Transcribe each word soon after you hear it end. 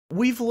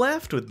We've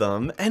laughed with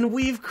them, and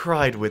we've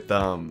cried with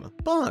them.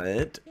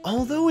 But,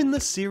 although in the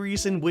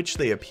series in which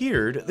they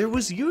appeared, there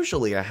was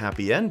usually a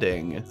happy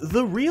ending,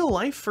 the real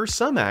life for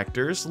some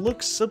actors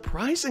looks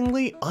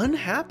surprisingly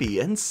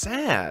unhappy and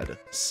sad.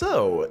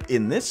 So,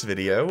 in this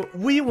video,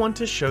 we want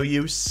to show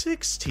you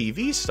 6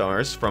 TV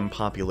stars from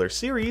popular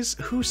series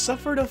who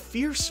suffered a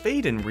fierce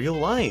fate in real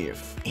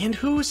life, and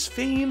whose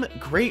fame,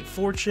 great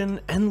fortune,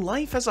 and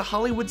life as a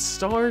Hollywood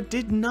star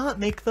did not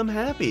make them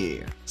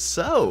happy.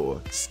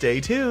 So,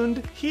 stay tuned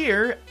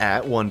here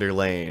at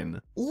Wonderlane.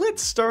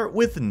 Let's start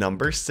with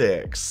number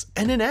 6,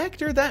 and an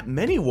actor that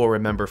many will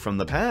remember from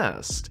the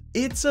past.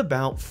 It's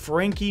about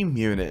Frankie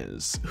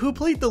Muniz, who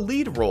played the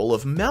lead role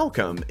of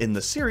Malcolm in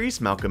the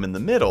series Malcolm in the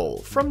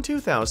Middle from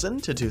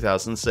 2000 to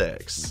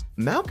 2006.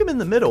 Malcolm in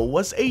the Middle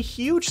was a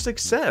huge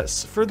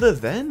success for the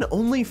then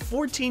only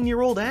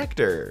 14-year-old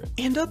actor,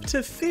 and up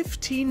to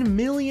 15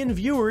 million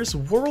viewers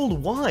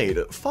worldwide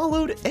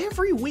followed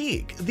every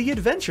week the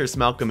adventures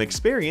Malcolm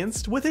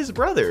experienced with his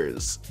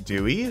brothers,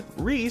 Dewey,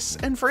 Reese,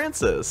 and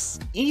Francis.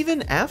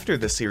 Even after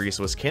the series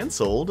was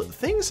cancelled,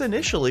 things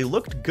initially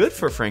looked good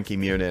for Frankie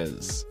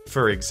Muniz.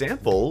 For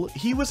example,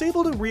 he was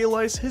able to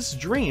realize his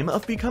dream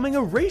of becoming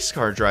a race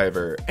car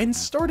driver and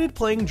started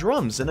playing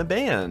drums in a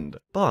band.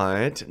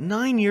 But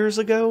 9 years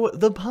ago,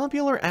 the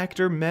popular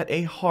actor met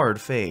a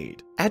hard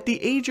fate. At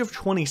the age of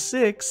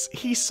 26,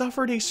 he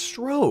suffered a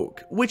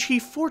stroke, which he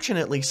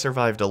fortunately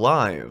survived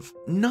alive.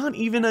 Not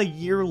even a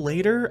year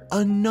later,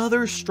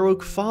 another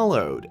stroke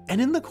followed, and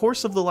in the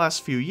course of the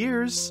last few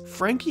years,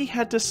 Frankie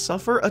had to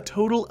suffer a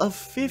total of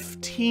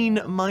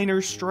 15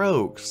 minor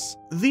strokes.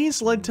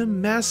 These led to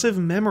massive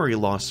memory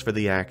loss for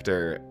the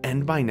actor,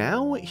 and by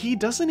now, he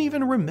doesn't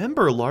even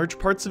remember large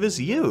parts of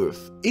his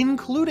youth,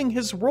 including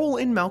his role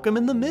in Malcolm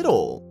in the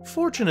Middle.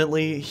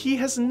 Fortunately, he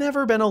has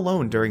never been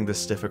alone during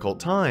this difficult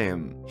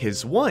time.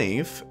 His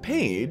wife,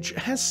 Paige,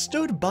 has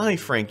stood by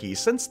Frankie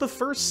since the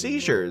first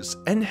seizures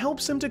and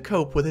helps him to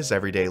cope with his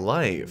everyday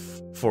life.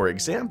 For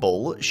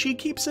example, she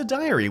keeps a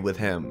diary with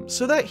him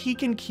so that he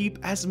can keep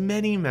as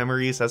many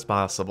memories as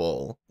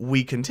possible.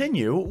 We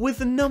continue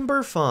with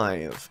number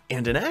 5,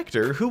 and an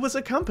actor who was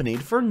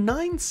accompanied for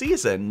 9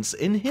 seasons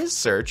in his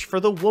search for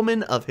the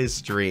woman of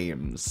his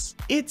dreams.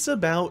 It's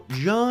about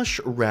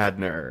Josh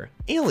Radnor,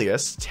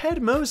 alias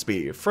Ted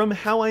Mosby from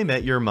How I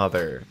Met Your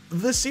Mother.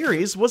 The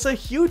series was a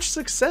huge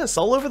success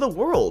all over the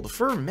world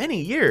for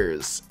many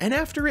years, and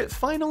after it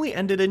finally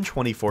ended in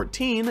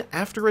 2014,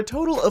 after a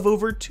total of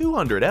over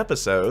 200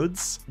 episodes,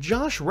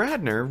 Josh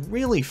Radnor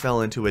really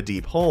fell into a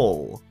deep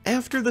hole.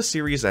 After the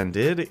series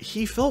ended,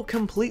 he felt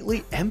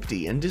completely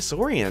empty and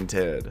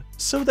disoriented.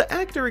 So the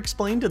actor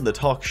explained in the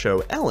talk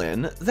show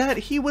Ellen that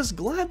he was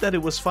glad that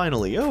it was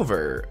finally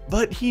over,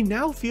 but he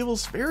now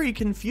feels very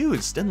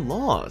confused and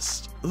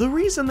lost. The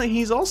reason that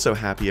he's also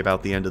happy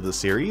about the end of the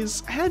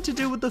series had to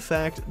do with the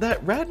fact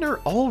that Radnor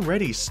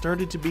already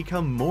started to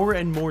become more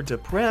and more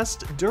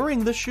depressed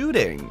during the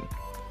shooting.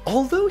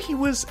 Although he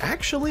was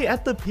actually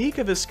at the peak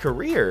of his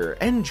career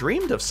and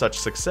dreamed of such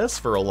success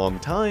for a long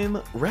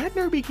time,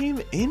 Radnor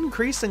became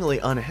increasingly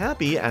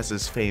unhappy as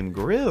his fame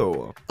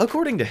grew.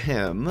 According to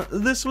him,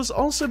 this was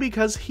also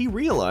because he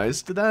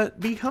realized that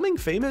becoming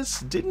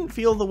famous didn't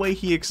feel the way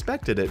he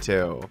expected it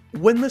to.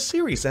 When the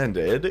series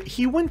ended,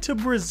 he went to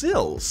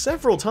Brazil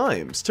several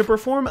times to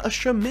perform a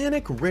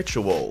shamanic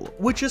ritual,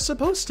 which is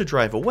supposed to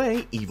drive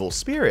away evil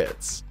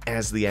spirits.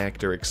 As the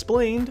actor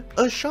explained,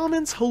 a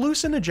shaman's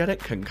hallucinogenic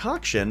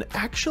concoction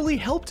actually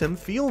helped him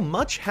feel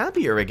much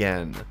happier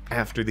again.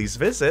 After these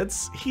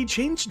visits, he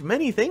changed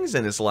many things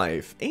in his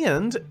life,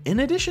 and, in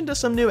addition to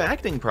some new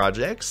acting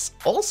projects,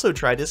 also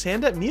tried his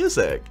hand at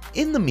music.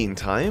 In the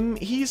meantime,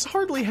 he's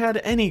hardly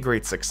had any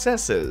great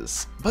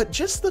successes, but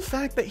just the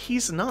fact that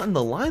he's not in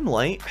the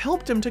limelight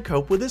helped him to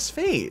cope with his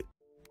fate.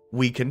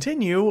 We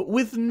continue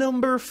with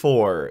number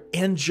 4,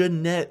 and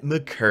Jennette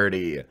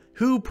McCurdy,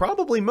 who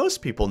probably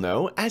most people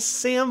know as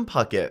Sam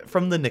Puckett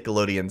from the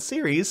Nickelodeon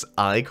series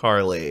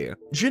iCarly.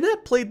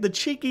 Jennette played the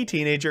cheeky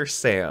teenager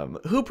Sam,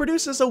 who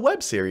produces a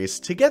web series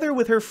together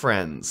with her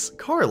friends,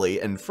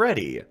 Carly and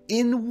Freddie,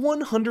 in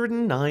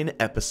 109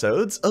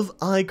 episodes of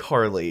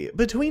iCarly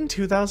between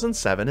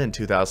 2007 and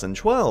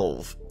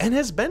 2012, and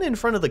has been in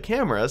front of the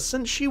camera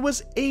since she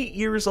was 8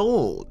 years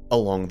old.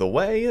 Along the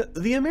way,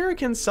 the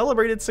Americans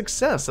celebrated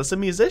success as a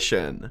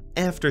musician.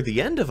 After the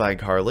end of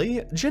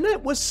iCarly,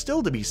 Jennette was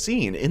still to be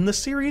seen in the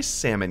series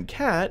Sam and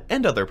Cat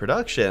and other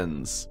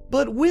productions.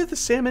 But with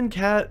Sam and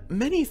Cat,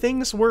 many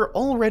things were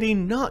already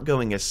not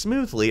going as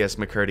smoothly as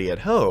McCurdy had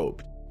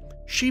hoped.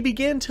 She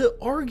began to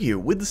argue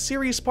with the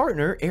series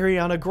partner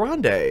Ariana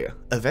Grande,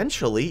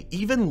 eventually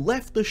even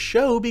left the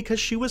show because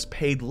she was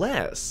paid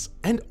less,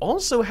 and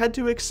also had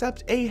to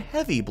accept a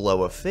heavy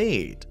blow of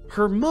fate.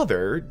 Her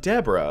mother,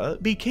 Deborah,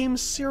 became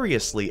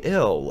seriously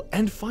ill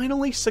and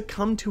finally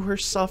succumbed to her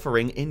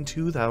suffering in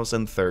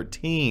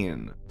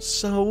 2013.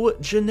 So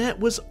Jennette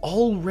was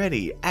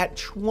already at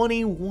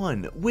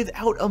 21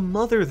 without a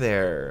mother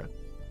there.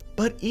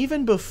 But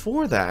even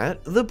before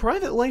that, the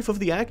private life of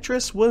the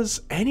actress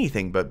was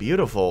anything but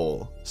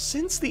beautiful.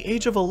 Since the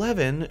age of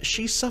 11,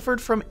 she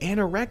suffered from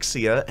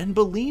anorexia and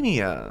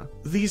bulimia.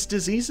 These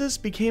diseases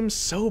became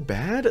so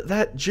bad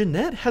that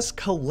Jeanette has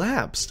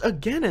collapsed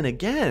again and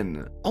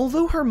again.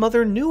 Although her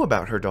mother knew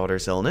about her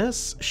daughter's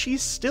illness, she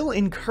still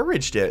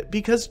encouraged it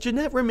because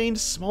Jeanette remained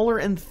smaller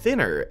and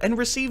thinner and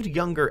received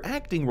younger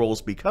acting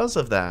roles because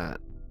of that.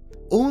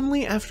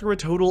 Only after a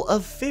total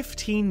of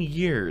 15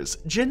 years,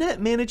 Jeanette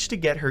managed to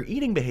get her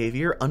eating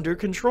behavior under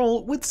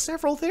control with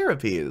several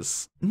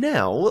therapies.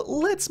 Now,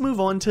 let's move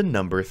on to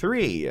number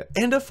 3,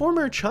 and a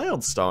former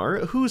child star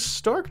whose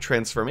stark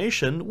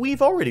transformation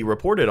we've already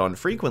reported on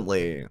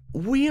frequently.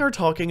 We are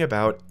talking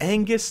about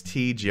Angus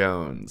T.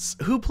 Jones,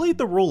 who played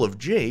the role of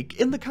Jake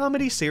in the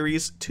comedy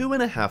series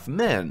 2.5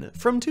 Men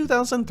from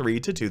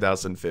 2003 to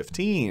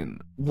 2015.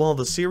 While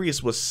the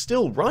series was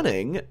still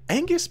running,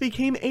 Angus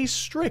became a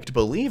strict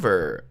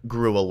believer,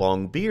 grew a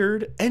long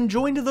beard, and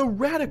joined the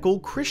radical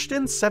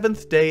Christian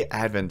Seventh-day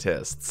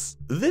Adventists.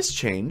 This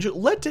change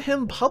led to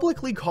him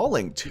publicly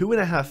calling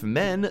 2.5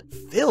 Men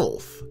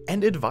filth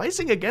and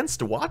advising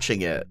against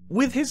watching it.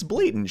 With his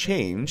blatant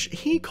change,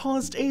 he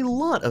caused a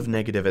lot of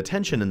negative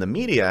attention in the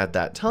media at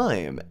that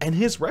time, and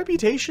his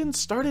reputation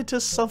started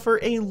to suffer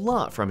a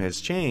lot from his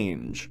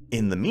change.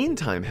 In the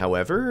meantime,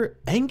 however,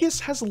 Angus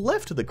has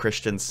left the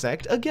Christian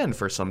sect again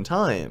for some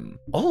time.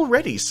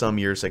 Already some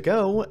years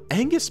ago,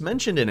 Angus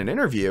mentioned in an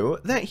interview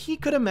that he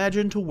could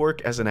imagine to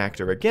work as an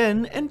actor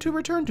again and to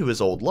return to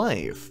his old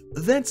life.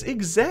 That's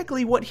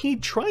exactly what he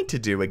tried to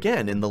do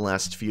again in the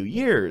last few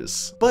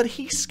years, but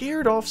he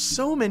scared off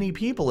so many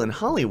people in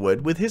Hollywood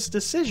with his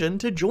decision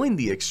to join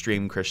the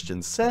extreme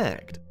Christian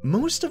sect.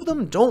 Most of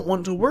them don't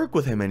want to work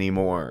with him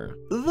anymore.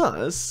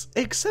 Thus,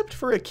 except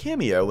for a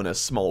cameo in a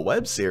small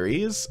web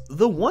series,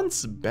 the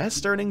once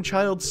best-earning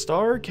child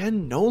star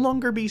can no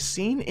longer be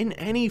seen in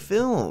any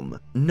film.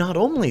 Not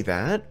only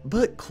that,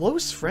 but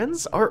close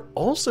friends are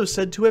also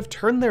said to have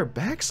turned their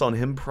backs on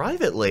him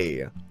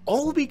privately,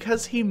 all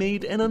because he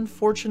made an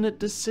unfortunate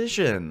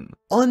decision.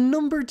 On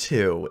number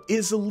 2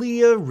 is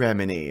Leah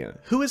Remini,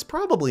 who is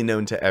probably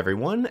known to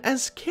everyone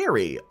as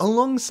Carrie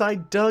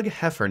alongside Doug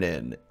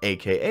Heffernan,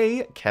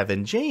 aka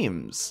Kevin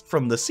James,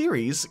 from the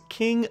series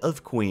King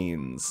of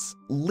Queens.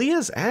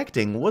 Leah's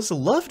acting was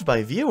loved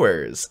by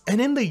viewers, and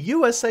in the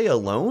USA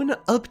alone,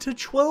 up to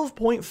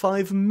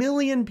 12.5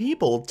 million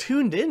people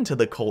tuned into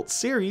the cult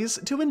series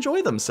to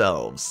enjoy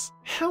themselves.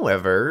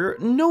 However,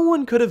 no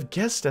one could have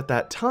guessed at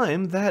that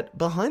time that,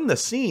 behind the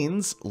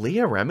scenes,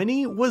 Leah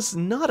Remini was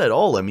not at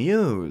all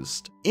amused.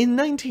 In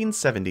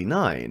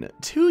 1979,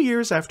 2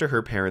 years after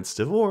her parents'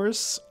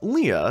 divorce,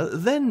 Leah,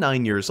 then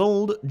 9 years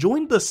old,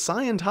 joined the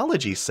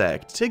Scientology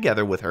sect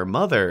together with her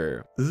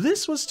mother.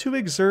 This was to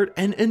exert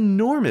an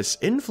enormous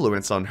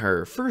influence on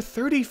her for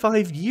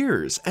 35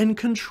 years and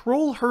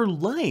control her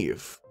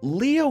life.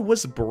 Leah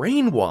was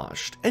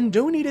brainwashed and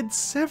donated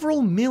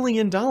several $1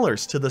 million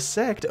to the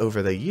sect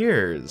over the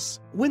years.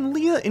 When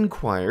Leah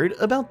inquired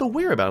about the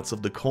whereabouts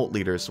of the cult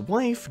leader's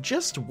wife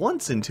just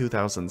once in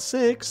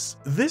 2006,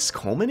 this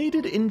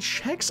culminated in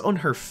checks on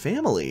her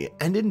family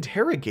and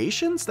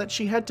interrogations that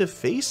she had to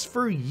face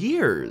for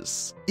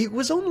years. It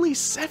was only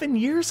 7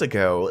 years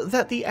ago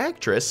that the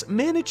actress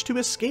managed to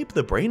escape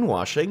the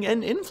brainwashing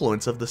and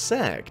influence of the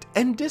sect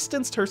and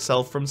distanced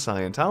herself from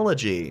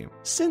Scientology.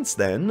 Since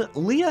then,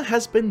 Leah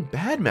has been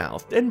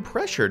badmouthed and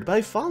pressured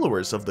by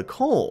followers of the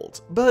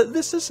cult, but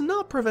this has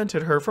not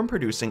prevented her from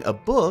producing a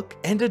book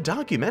and a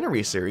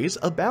documentary series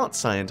about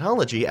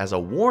Scientology as a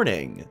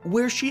warning,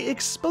 where she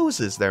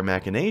exposes their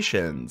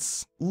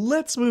machinations.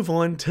 Let's move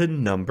on to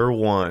number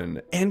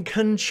 1, and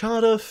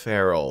Conchata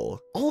Ferrell.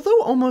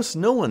 Although almost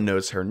no one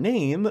knows her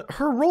name,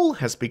 her role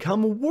has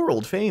become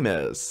world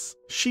famous.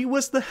 She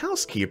was the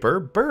housekeeper,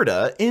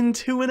 Berta, in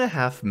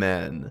 2.5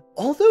 Men.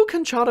 Although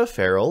Conchata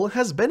Ferrell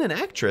has been an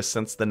actress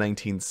since the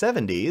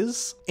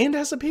 1970s, and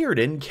has appeared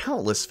in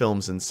countless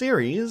films and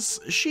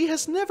series, she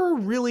has never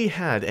really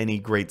had any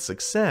great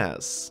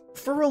success.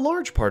 For a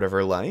large part of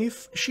her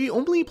life, she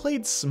only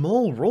played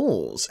small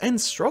roles and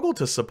struggled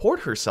to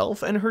support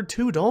herself and her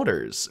 2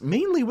 daughters,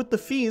 mainly with the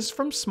fees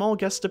from small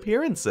guest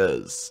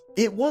appearances.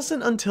 It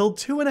wasn't until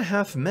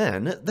 2.5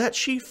 Men that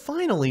she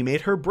finally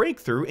made her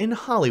breakthrough in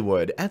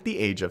Hollywood at the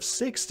age of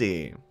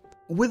 60.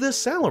 With a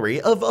salary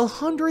of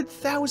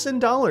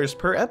 $100,000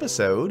 per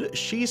episode,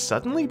 she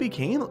suddenly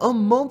became a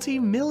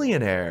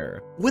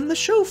multi-millionaire. When the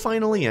show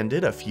finally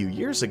ended a few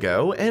years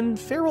ago, and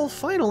Ferrell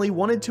finally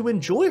wanted to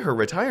enjoy her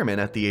retirement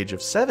at the age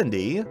of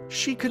 70,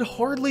 she could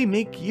hardly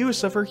make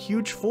use of her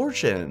huge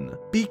fortune.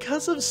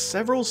 Because of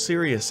several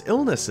serious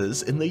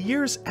illnesses in the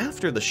years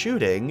after the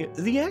shooting,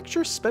 the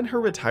actress spent her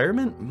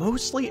retirement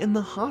mostly in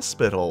the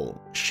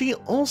hospital. She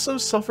also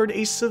suffered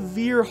a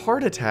severe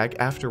heart attack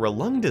after a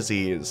lung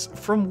disease,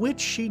 from which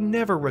she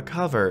never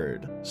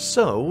recovered.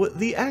 So,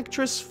 the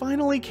actress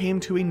finally came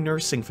to a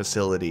nursing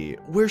facility,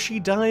 where she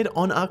died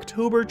on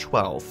October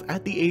 12th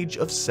at the age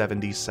of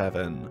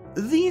 77.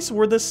 These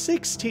were the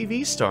 6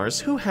 TV stars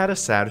who had a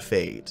sad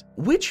fate.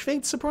 Which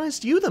fate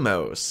surprised you the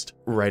most?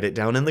 Write it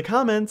down in the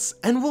comments,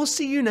 and we'll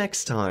see you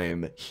next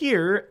time,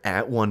 here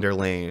at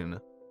Wonderlane.